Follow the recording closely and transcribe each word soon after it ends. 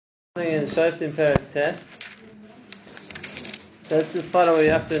In Shoftim Perek Test, let's just follow what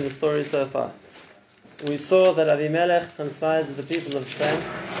we're up to in the story so far. We saw that Avimelech conspires with the people of Shem,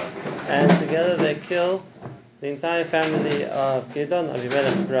 and together they kill the entire family of Gidon,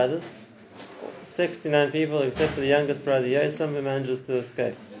 Avimelech's brothers, 69 people except for the youngest brother Yosem, who manages to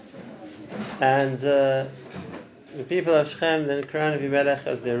escape. And the people of Shem then crown Avimelech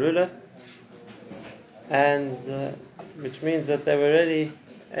as their ruler, and which means that they were already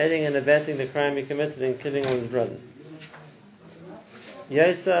aiding and abetting the crime he committed in killing all his brothers.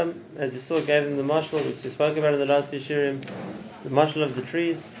 Yosem, as you saw, gave them the mashal, which we spoke about in the last few shirim, the mashal of the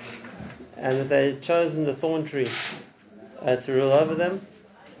trees, and that they had chosen the thorn tree to rule over them.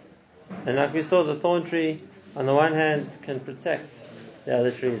 And like we saw, the thorn tree, on the one hand, can protect the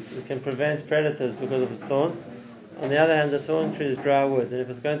other trees. It can prevent predators because of its thorns. On the other hand, the thorn tree is dry wood, and if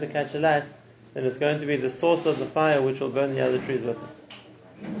it's going to catch a light, then it's going to be the source of the fire which will burn the other trees with it.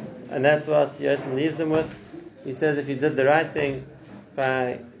 And that's what Yosem leaves them with. He says if you did the right thing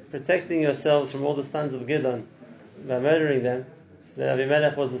by protecting yourselves from all the sons of Gidon, by murdering them, so that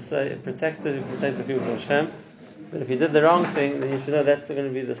Avimelech was the protector who protected the people of Shem. But if you did the wrong thing, then you should know that's going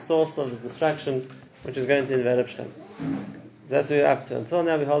to be the source of the destruction which is going to envelop Shem. So that's what we're up to. Until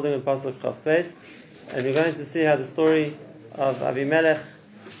now we're holding in Pasuk Chav Beis, and we're going to see how the story of Avimelech's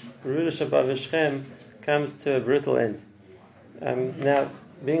rulership over Shem comes to a brutal end. Now,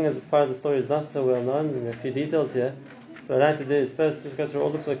 being as part of the story is not so well known, and a few details here, so what I'd like to do is first just go through all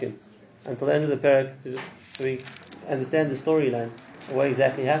the psukim until the end of the parak, so we understand the storyline of what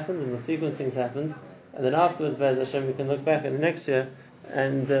exactly happened and the sequence things happened, and then afterwards, Be'ez Hashem, we can look back at the next year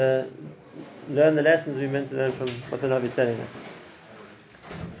and learn the lessons we meant to learn from what the Navi is telling us.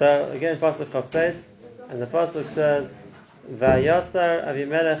 So again, Pasuk Chav Beis, and the Pasuk says, Vayasar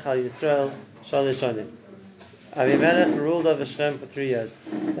Avimelech al Yisrael Shalosh Shanim. Avimelech ruled over Shem for 3 years.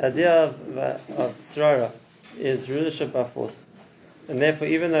 The idea of Srara is rulership by force. And therefore,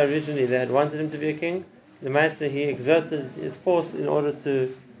 even though originally they had wanted him to be a king, the Meister, he exerted his force in order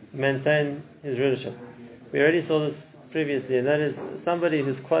to maintain his rulership. We already saw this previously, and that is somebody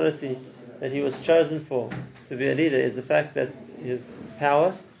whose quality that he was chosen for to be a leader is the fact that his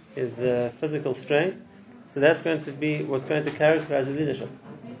power, his physical strength, so that's going to be what's going to characterize his leadership.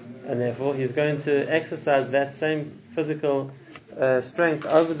 And therefore he's going to exercise that same physical strength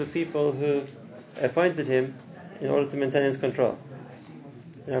over the people who appointed him in order to maintain his control.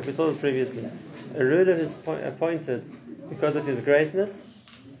 Now, we saw this previously. A ruler who's appointed because of his greatness,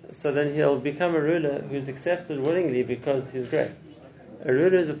 so then he'll become a ruler who's accepted willingly because he's great. A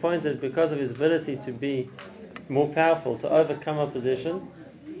ruler is appointed because of his ability to be more powerful, to overcome opposition.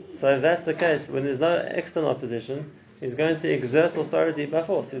 So if that's the case, when there's no external opposition, he's going to exert authority by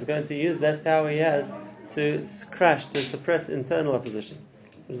force. He's going to use that power he has to crush, to suppress internal opposition,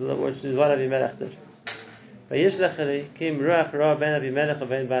 which is what Avimelech did.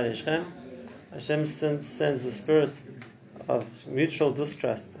 Hashem sends the spirit of mutual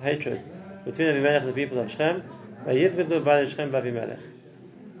distrust, hatred between Avimelech and the people of Shem,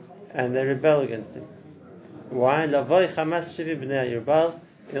 and they rebel against him. Why? In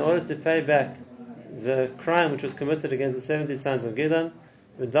order to pay back the crime which was committed against the 70 sons of Gidon,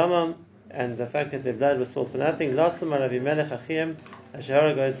 and the fact that their blood was spilled for nothing, to,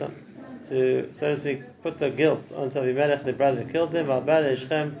 so to speak, put the guilt onto Avimelech, the brother who killed them,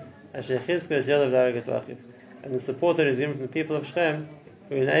 and the support that he was given from the people of Shem,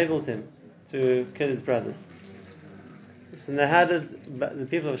 who enabled him to kill his brothers. So now how did the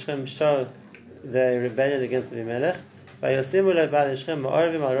people of Shem show their rebellion against Avimelech?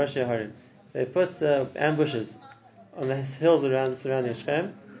 They put ambushes on the hills surrounding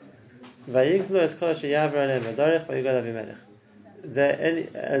Shem. As the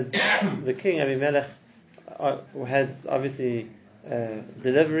king Avimelech had obviously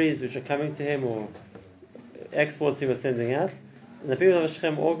deliveries which were coming to him, or exports he was sending out, and the people of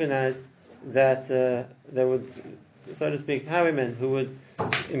Shem organized that they would, so to speak, highwaymen who would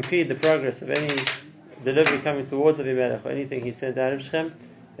impede the progress of any delivery coming towards Avimelech or anything he sent out of Shem.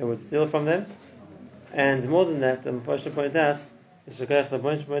 They would steal from them. And more than that, the Moshe pointed out,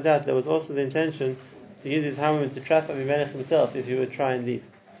 there was also the intention to use his highwaymen to trap Avimelech himself if he would try and leave.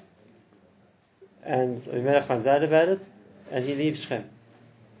 And Avimelech finds out about it, and he leaves Shem.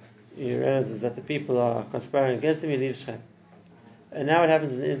 He realizes that the people are conspiring against him, he leaves Shem. And now what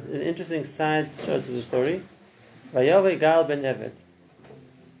happens, an interesting side show to the story. Vayaveh Gal ben Eved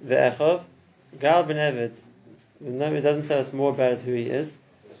ve'echov. Gal ben Eved, it doesn't tell us more about who he is,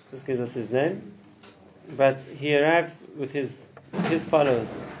 just gives us his name. But he arrives with his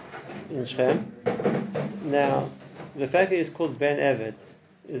followers in Shem. Now, the fact that he's called Ben Eved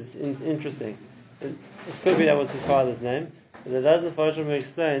is interesting. It could be that was his father's name, but the Dazn Farshim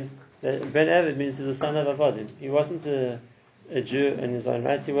explained that Ben Eved means he was the son of Avodim. He wasn't a Jew in his own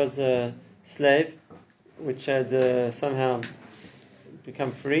right. He was a slave, which had somehow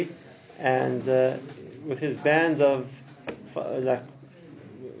become free, and with his band of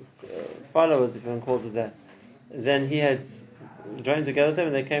followers, if one calls it that, then he had joined together with them,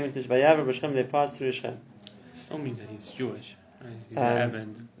 and they came into Shvayav B'Shem. They passed through Shem. Still means that he's Jewish. Right? He's an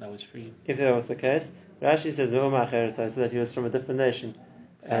Eved that was freed. If that was the case, Rashi says so that he was from a different nation.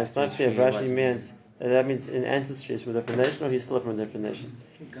 And it's not clear if Rashi meant that means in ancestry is from a different nation, or he's still from a different nation.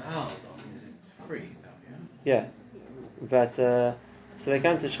 Gal, though, it's free, though, yeah. But so they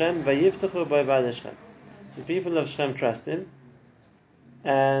come to Shem. Vayivtuchu b'Vad Shem. The people of Shem trust him,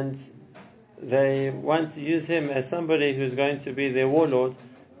 and they want to use him as somebody who's going to be their warlord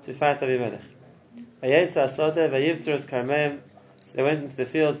to fight Avimelech. So they went into the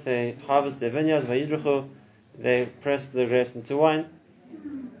field, they harvested their vineyards, they pressed the grapes into wine,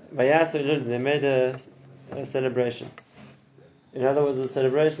 they made a celebration. In other words, a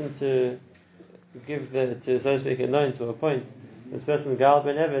celebration to give so to speak, a loan to appoint this person, Gal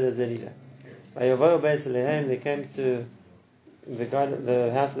Ben Eved, as their leader. They came to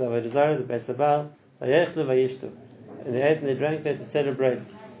the house of the Desire, the Beis Habal, and they ate and they drank there to celebrate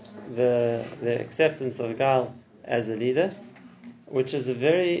the acceptance of Gal as a leader, which is a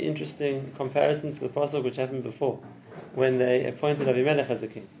very interesting comparison to the pasuk which happened before, when they appointed Avimelech as a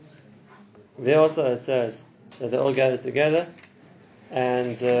king. There also it says that they all gathered together,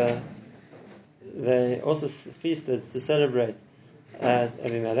 and they also feasted to celebrate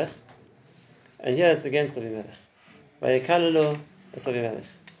Avimelech, and here it's against Avimelech. Vayekalalu es Avimelech.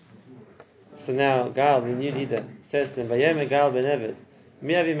 So now Gal, the new leader, says to him, Vayeme Gal ben Eved,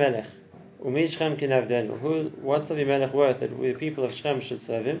 mi Avimelech, umi Shechem kinavdenu. What's Avimelech worth that we, the people of Shechem, should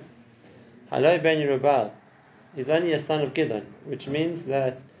serve him? Haloi ben Yerubal. He's only a son of Gidon, which means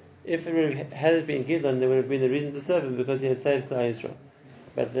that if had it been Gidon, there would have been a reason to serve him because he had saved Klal Yisrael.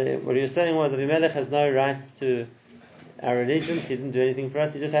 But what he was saying was Avimelech has no right to our allegiance. He didn't do anything for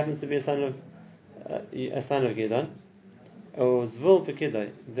us. He just happens to be a son of Gidon. Or Zvul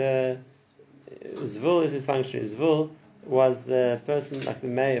Pekidoi. The Zvul is his function. Zvul was the person, like the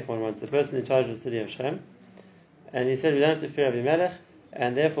mayor, if one wants, the person in charge of the city of Shem. And he said, we don't have to fear Avimelech,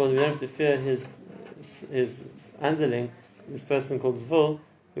 and therefore we don't have to fear his underling, this person called Zvul,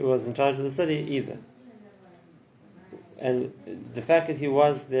 who was in charge of the city, either. And the fact that he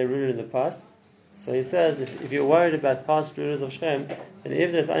was their ruler in the past, so he says, if you're worried about past rulers of Shem, then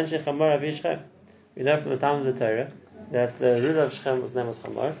if there's Anshe Chamor Avi Shem, we know from the time of the Torah that the ruler of Shem was name was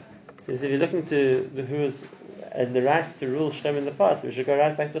Chamor. So if you're looking to who and the rights to rule Shem in the past, we should go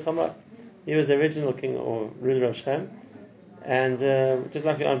right back to Chamor. He was the original king or ruler of Shem, and just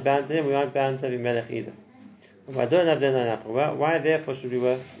like we aren't bound to him, we aren't bound to Avimelech either. Why therefore should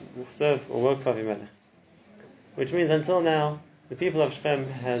we serve or work for Avimelech? Which means until now, the people of Shechem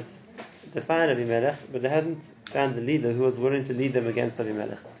had defied Avimelech, but they hadn't found a leader who was willing to lead them against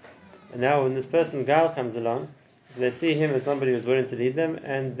Avimelech. And now when this person Gal comes along, so they see him as somebody who's willing to lead them,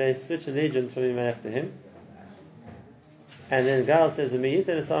 and they switch allegiance from Avimelech to him. And then Gal says, if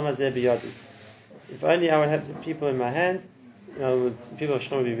only I would have these people in my hand, in other words, the people of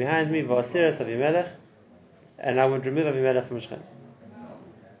Shechem would be behind me, and I would remove Avimelech from Shechem.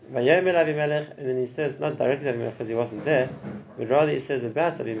 And then he says, not directly to Avimelech because he wasn't there, but rather he says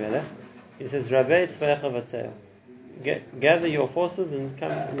about Avimelech, he says, gather your forces and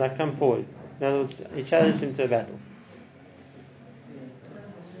come forward. In other words, he challenged him to a battle.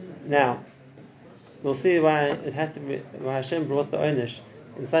 Now, we'll see why it had to be, why Hashem brought the Oynish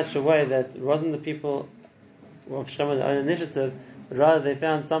in such a way that it wasn't the people of Shem on their own initiative, but rather they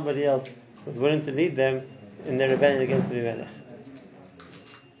found somebody else who was willing to lead them in their rebellion against Avimelech.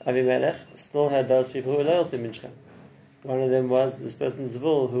 Avimelech still had those people who were loyal to him in Shem. One of them was this person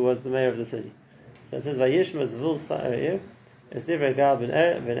Zvul, who was the mayor of the city. So it says, Vayishma Zvul Sa'ir, as if Gal ben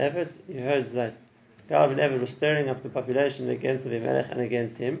Eved, you heard that Gal ben Eved was stirring up the population against Avimelech and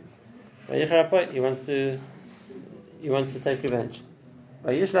against him. He wants to take revenge.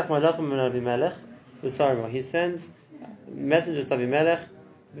 He sends messengers to Avimelech.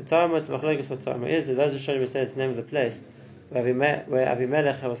 Those who show him say it's the name of the place where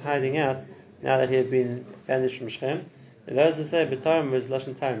Avimelech was hiding out now that he had been banished from Shechem. And those who say B'Tarim was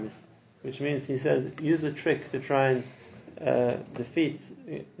Lashon Tarmis, which means he said use a trick to try and defeat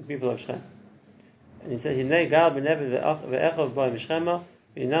the people of Shechem. And he said Hinei Gal ben Eved ve'echov bo Mishchema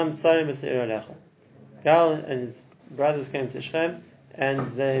v'inam tzarim b'seir alecha. Gal and his brothers came to Shechem, and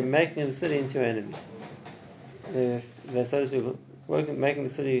they're making the city into enemies. They're so to speak making the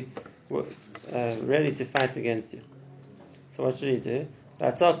city ready to fight against you. So what should he do?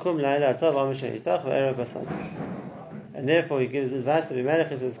 And therefore he gives advice to Abimelech.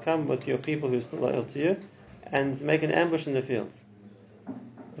 He says, come with your people who are still loyal to you and make an ambush in the fields.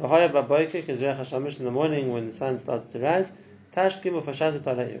 In the morning when the sun starts to rise,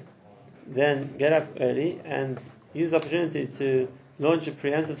 then get up early and use the opportunity to launch a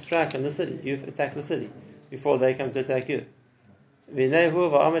preemptive strike on the city. You attack the city before they come to attack you.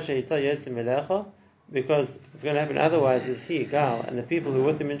 Because what's going to happen otherwise is he, Gal, and the people who are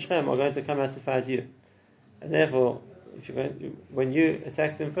with him in Shem are going to come out to fight you. And therefore, when you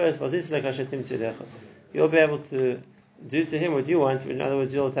attack them first, you'll be able to do to him what you want. In other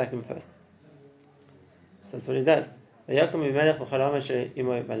words, you'll attack him first. So that's what he does.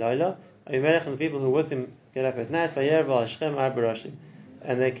 Abimelech and the people who are with him get up at night,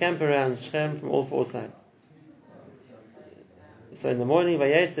 and they camp around Shechem from all four sides. So in the morning,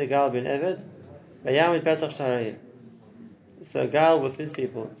 Gal bin Eved, so Gal with his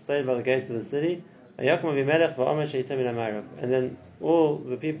people stayed by the gates of the city, and then all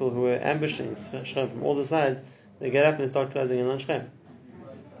the people who were ambushing Shechem from all the sides, they get up and start closing in on Shechem.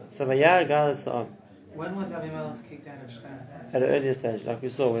 So Gal when was Abimelech kicked out of Shechem? At an earlier stage, like we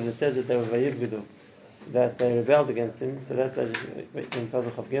saw, when it says that they were Vayivgidu, that they rebelled against him, so that stage is in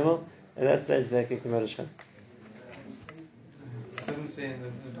Pasuk of Gimel, and that stage they kicked him out of Shechem. It doesn't say in the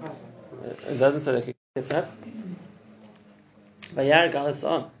Pasuk. It doesn't say they kicked him out. Vayar Gal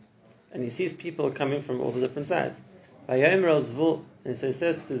Sa'am, and he sees people coming from all the different sides. Vayomer al Zvul, and so he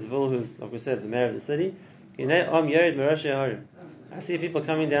says to Zvul, who's, like we said, the mayor of the city, I see people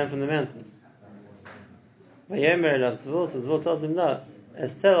coming down from the mountains. Vayomer al Zvul, so Zvul tells him, no,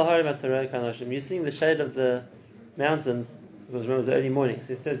 you're seeing the shade of the mountains, because remember it was early morning, so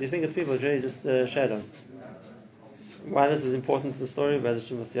he says, you think it's people, it's really just the shadows. Why this is important to the story, we'll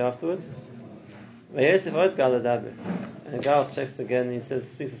see afterwards. And Gal checks again, he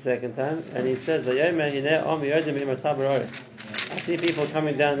speaks a second time, and he says, I see people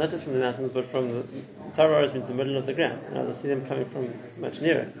coming down not just from the mountains, but from the Tabar means the middle of the ground. Now I see them coming from much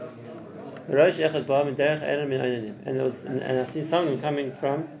nearer. And I see some of them coming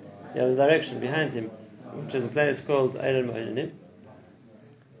from the other direction, behind him, which is a place called Eiran Ma'onanim.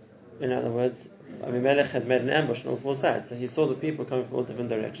 In other words, Abimelech had made an ambush on all four sides, so he saw the people coming from all different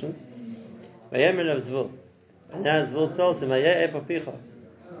directions. And now Zvul tells him,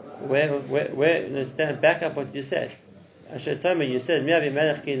 where stand back up what you said. You said, who's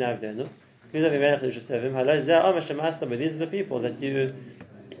Abimelech that you should serve him? But these are the people that you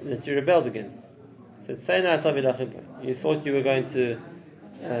rebelled against. So you thought you were going to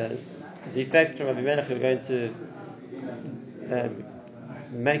defect from Abimelech, you were going to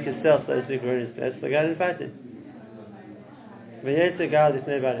make yourself, so to speak, ruin his place. So go and fight him.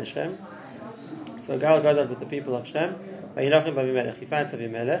 So Gal goes out with the people of Shem. He fights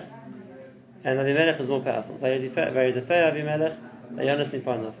Abimelech, and Abimelech is more powerful.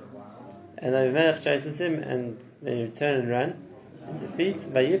 And Abimelech chases him, and they turn and run in defeat.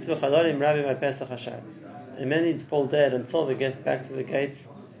 And many fall dead until they get back to the gates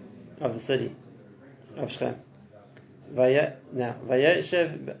of the city of Shem.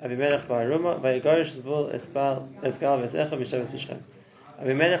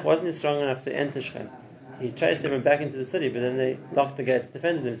 Abimelech wasn't strong enough to enter Shem. He chased them back into the city, but then they locked the gates,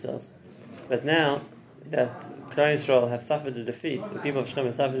 defended themselves. But now that Klal Yisrael have suffered a defeat, the people of Shem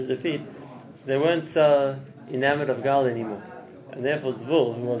have suffered a defeat, so they weren't so enamored of Gal anymore. And therefore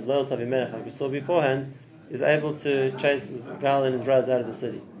Zvul, who was loyal to Abimelech, like we saw beforehand, is able to chase Gal and his brothers out of the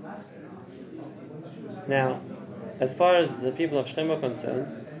city. Now, as far as the people of Shem are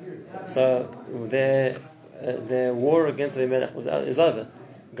concerned, so their war against Abimelech is over.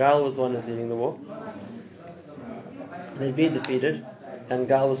 Gal was the one who was leading the war. They'd been defeated, and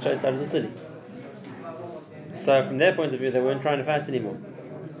Gal was chased out of the city. So from their point of view, they weren't trying to fight anymore.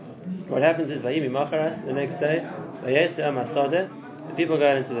 What happens is, Vayimi Macharas, the next day, the people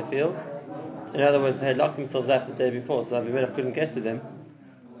go out into the fields. In other words, they had locked themselves out the day before, so Abimelech couldn't get to them.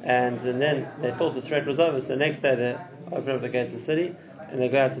 And then they thought the threat was over, so the next day they open up the gates of the city, and they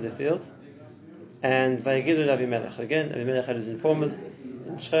go out to the fields. And Vayigidu Abimelech. Again, Abimelech had his informers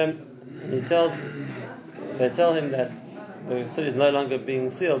in Shem, and they tell him that the city is no longer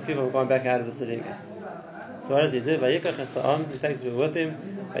being sealed, people have gone back out of the city again. So what does he do? He takes people with him.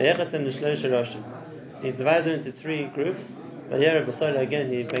 He divides them into three groups.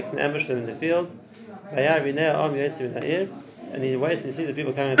 Again, he makes an ambush for them in the fields. And he waits and he sees the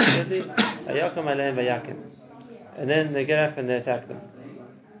people coming out of the city. And then they get up and they attack them.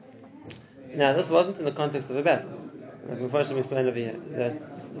 Now, this wasn't in the context of a battle. Like Mepharshim explained over here, that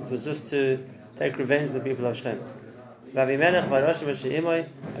it was just to take revenge on the people of Shechem. Avimelech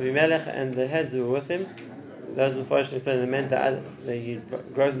and the heads who were with him, those Mepharshim explained, it meant that he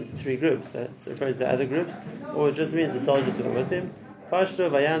broke into three groups. That's referring to the other groups, or it just means the soldiers who were with him. Pashto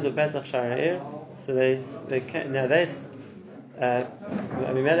Vayandu Pesach Sharair. So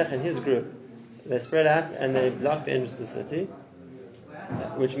Avimelech and his group, they spread out and they blocked the entrance to the city,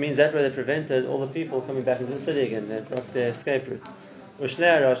 which means that way they prevented all the people coming back into the city again. They blocked their escape route.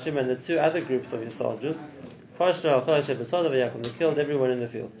 Ushnei Arashim and the two other groups of his soldiers, they killed everyone in the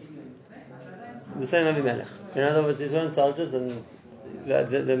field. The same Avimelech. In other words, his own soldiers, and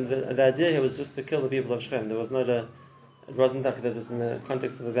the idea here was just to kill the people of Shechem. It wasn't like that it was in the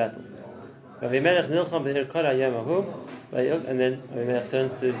context of a battle. And then Avimelech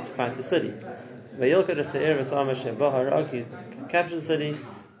turns to fight the city. He captures the city,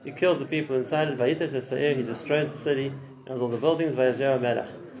 he kills the people inside it, he destroys the city, and all the buildings, and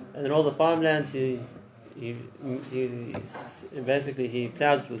then all the farmland he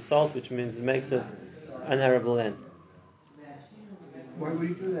plows with salt, which means it makes it unarable land. Why would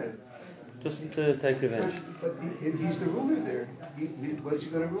he do that? Just to take revenge. But he's the ruler there. What is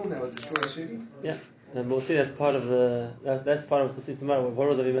he going to rule now? Destroy a city? Yeah, and we'll see that's part of what we'll see tomorrow. What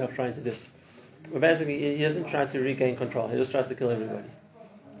was Avimelech trying to do? Well, basically, he doesn't try to regain control. He just tries to kill everybody.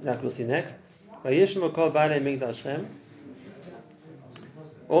 Like we'll see next.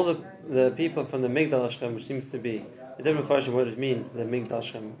 All the people from the Migdal Shechem, which seems to be the different version of what it means, the Migdal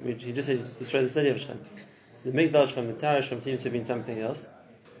Shechem, which he just said to destroy the city of Shechem. So the Migdal Shechem, the Tower of Shechem, seems to have been something else.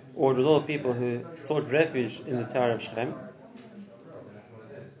 Or it was all the people who sought refuge in the Tower of Shechem.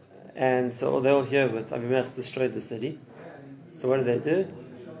 And so they all here with Abimelech destroyed the city. So what did they do?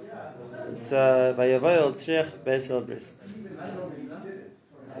 So Vayavoyel Tzriach Beis El Bris.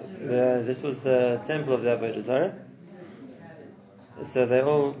 This was the temple of the Avodah Zarah. So they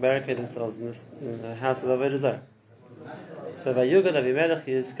all barricade themselves in the house of the Avodah Zarah. So Vayugad Avimelech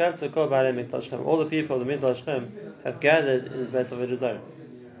is Kavtzu Kol Baalei Migdal Shechem. All the people of the Migdal Shechem have gathered in his base of Avodah Zarah.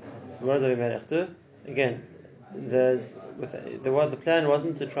 So what does Avimelech do? Again, the plan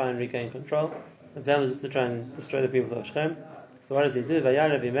wasn't to try and regain control. The plan was just to try and destroy the people of Shechem. So what does he do? Vayar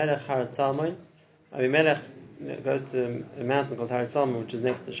Avimelech Har Tzalmon. Avimelech goes to a mountain called Har Tzalmon, which is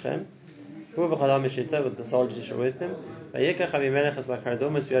next to Shechem. With the soldiers who are with him. Vayikach Avimelech as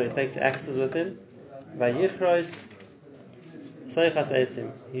Lakardomus. He takes axes with him. Vayichros Soichas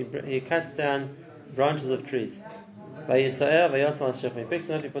Eisim. He cuts down branches of trees. Vayisa'er Vayasal Hashem. He picks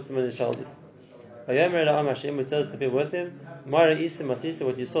them up. He puts them on his shoulders. Vayomer La'am Hashem. He tells the people with him, Mara Isim Asisa.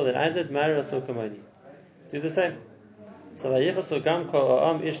 What you saw that I did, Mara Aso Kamoni. Do the same. So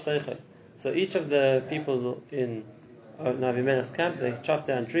each of the people in Avimelech's camp, they chop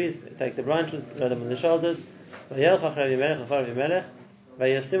down trees, they take the branches, throw them on the shoulders, and they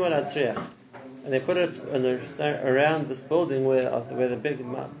put it around this building where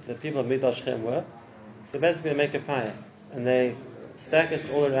the people of Migdal Shechem were. So basically they make a fire, and they stack it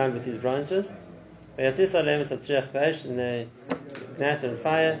all around with these branches, and they ignite it on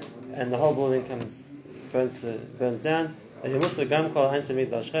fire, and the whole building burns down. And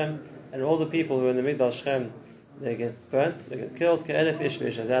all the people who are in the Migdal Shechem, they get burnt, they get killed,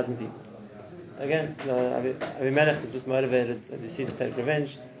 1,000 people. Again, Avimelech is just motivated, as you see, to take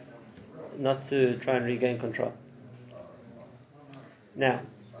revenge, not to try and regain control. Now,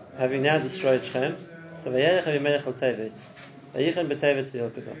 having now destroyed Shechem, so Vayelech Avimelech al Tevet, Vayichan b'Tevet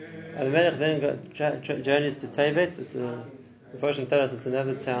v'Yilkado. Avimelech then journeys to Tevet. The version tells us it's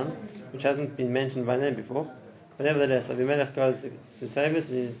another town which hasn't been mentioned by name before. But nevertheless, Avimelech goes to Tevet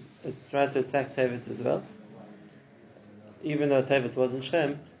and he tries to attack Tevet as well. Even though Tevet wasn't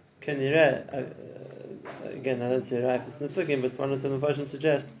Shechem, again, I don't see right it's Nipsukim, but one of the versions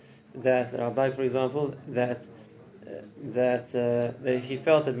suggest that Rabbi, for example, that he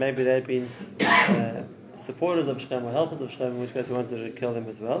felt that maybe they had been supporters of Shechem or helpers of Shechem, in which case he wanted to kill them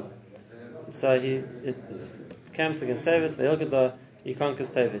as well. So he camps against Tevet, he conquers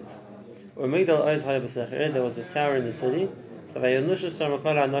Tevet. There was a tower in the city. Everyone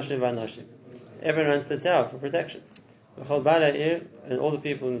runs to the tower for protection. And all the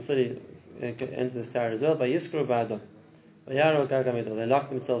people in the city enter this tower as well. They lock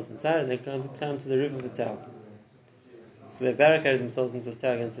themselves inside and they climb to the roof of the tower. So they barricaded themselves into this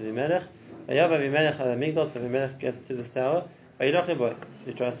tower against Avimelech. Avimelech gets to this tower. So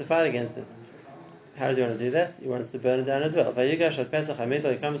he tries to fight against it. How does he want to do that? He wants to burn it down as well. He comes to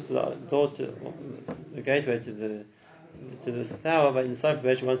the door, to the gateway to this tower, but inside of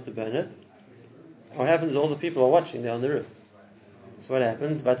which he wants to burn it. What happens is all the people are watching, they're on the roof. So what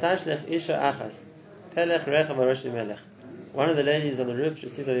happens? Pelech rechav arosh Melech. One of the ladies on the roof, she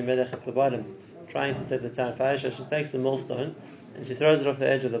sees Avimelech at the bottom, trying to set the town fire. So she takes the millstone and she throws it off the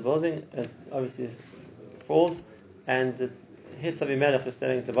edge of the building. It obviously falls and it hits Avimelech, who's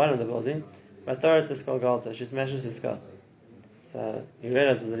standing at the bottom of the building. She smashes his skull. So he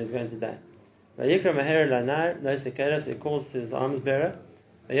realizes that he's going to die. So he calls his arms bearer,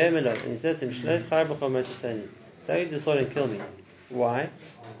 and he says to him, take the sword and kill me. Why?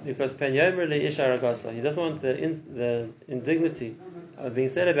 Because he doesn't want the indignity of being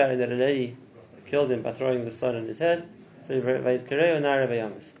said about him that a lady killed him by throwing the stone on his head. So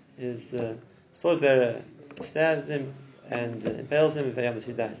his sword bearer stabs him and impales him, and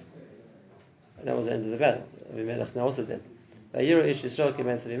he dies. And that was the end of the battle. Avimelech now also dead. They see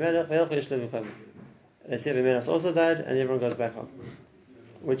Avimelech also died, and everyone goes back home.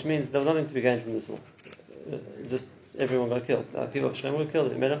 Which means there was nothing to be gained from this war. Just everyone got killed. People of Shem were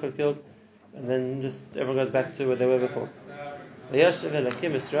killed, Avimelech got killed, and then just everyone goes back to where they were before.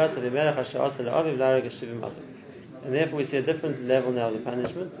 And therefore we see a different level now of the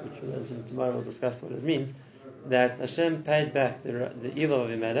punishment, which we'll mention tomorrow. We'll discuss what it means. That Hashem paid back the evil of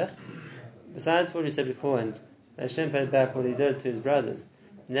Avimelech. Besides what we said beforehand, Hashem paid back what he did to his brothers.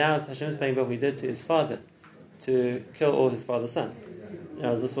 Now it's Hashem's paying back what he did to his father, to kill all his father's sons.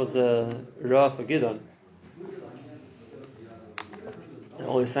 Now this was a Ra for Gidon. And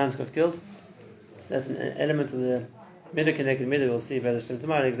all his sons got killed. So that's an element of the Midah Keneged Midah. We'll see by the Hashem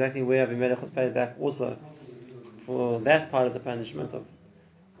tomorrow exactly where Avimelech was paid back also for that part of the punishment of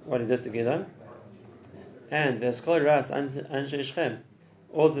what he did to Gidon. And V'eskol Ras Anshe Shem,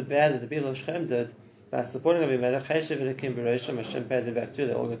 all the bad that the people of Shem did by supporting Avimelech, Hashem paid them back too.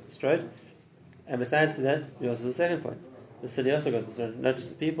 They all got destroyed. And besides that, we also the second point. The city also got destroyed. Not just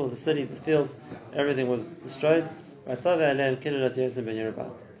the people, the city, the fields, everything was destroyed. And exactly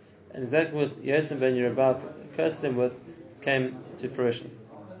what Yosem ben Yerubal cursed them with came to fruition.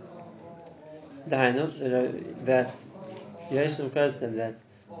 That Yosem cursed them that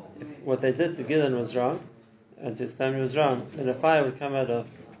if what they did to Gidon was wrong, and to his family was wrong, then a fire would come out of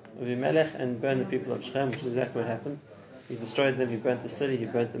Avimelech and burn the people of Shechem, which is exactly what happened. He destroyed them, he burnt the city, he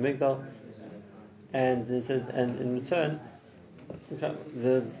burnt the Migdal, and he said, and in return,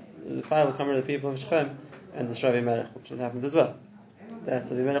 the fire would come out of the people of Shechem and destroy Avimelech, which has happened as well. That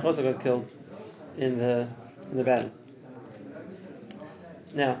Avimelech also got killed in the battle.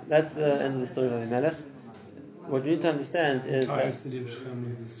 Now, that's the end of the story of Avimelech. What we need to understand is the entire city of Shechem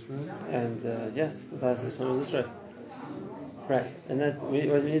was destroyed. And yes, the entire city of Shechem was destroyed. Right, and that what we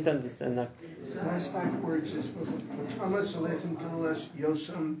need to understand now. The last 5 words is Thomas Alechem Kilas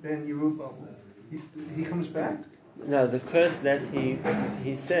Yosem ben Yerubal. He comes back? No, the curse that he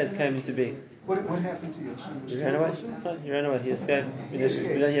said came into being. What happened to Yosem? He ran away. No, he ran away. He escaped. We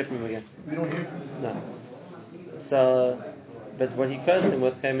don't hear from him again. We don't hear from him? No. So, but what he cursed him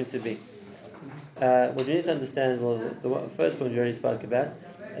with came into being. What you need to understand, well, the first point we already spoke about,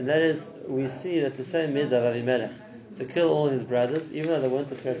 and that is we see that the same midah of Avimelech to kill all his brothers, even though they weren't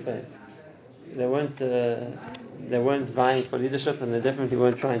a threat for him. They weren't vying for leadership, and they definitely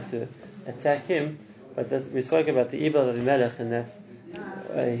weren't trying to attack him. But that we spoke about the evil of Avimelech, and that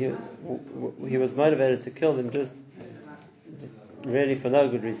he was motivated to kill them just really for no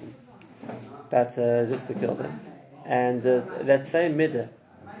good reason, but just to kill them. And that same midah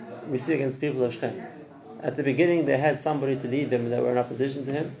we see against people of Shechem. At the beginning, they had somebody to lead them, and they were in opposition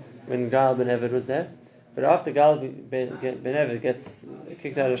to him when Gal ben Eved was there. But after Gal ben Eved gets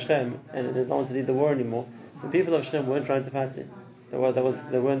kicked out of Shechem and they don't want to lead the war anymore, the people of Shechem weren't trying to fight him. They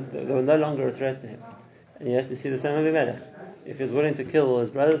were no longer a threat to him. And yet we see the same Avimelech. If he's willing to kill all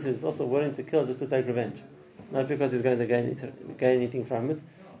his brothers, he's also willing to kill just to take revenge, not because he's going to gain anything from it.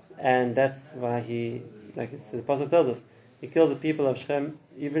 And that's why the Apostle tells us, he kills the people of Shechem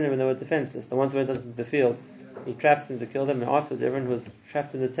even when they were defenseless. The ones who went into the field, he traps them to kill them, and afterwards everyone who was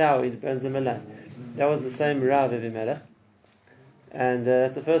trapped in the tower, he burns them alive. That was the same Rav Avimelech. And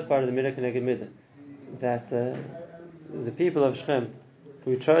that's the first part of the Midah Keneged Midah. That the people of Shechem,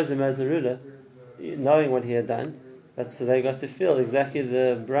 who chose him as a ruler, knowing what he had done, but so they got to feel exactly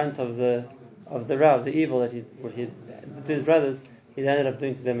the brunt of the Rav, the evil that what he did to his brothers, he ended up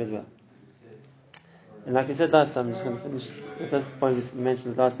doing to them as well. And like we said last time, I'm just going to finish with this point we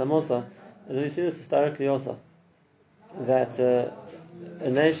mentioned last time also, and we've seen this historically also, that a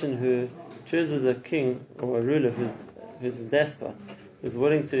nation who chooses a king or a ruler who's a despot, who's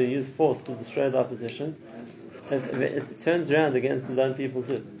willing to use force to destroy the opposition, it turns around against his own people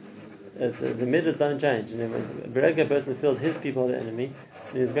too. The middas don't change. And when a person feels his people are the enemy,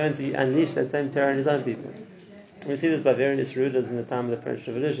 then he's going to unleash that same terror on his own people. We see this by various rulers in the time of the French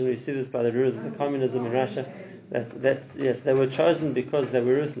Revolution. We see this by the rulers of the communism in Russia. That yes, they were chosen because they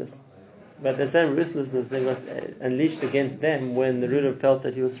were ruthless. But the same ruthlessness they got unleashed against them when the ruler felt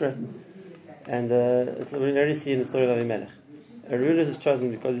that he was threatened. And it's what we already see in the story of Avimelech. A ruler who's chosen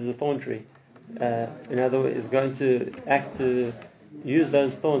because he's a thorn tree, in other words, is going to act to use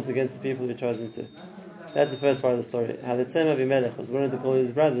those thorns against the people who chosen to. That's the first part of the story. How the same Avimelech was willing to kill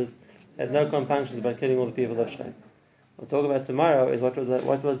his brothers, had no compunctions about killing all the people of Shechem. What we'll talk about tomorrow is what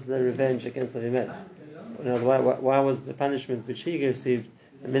was the revenge against Avimelech. Why was the punishment which he received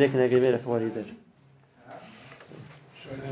a Melech and Avimelech for what he did.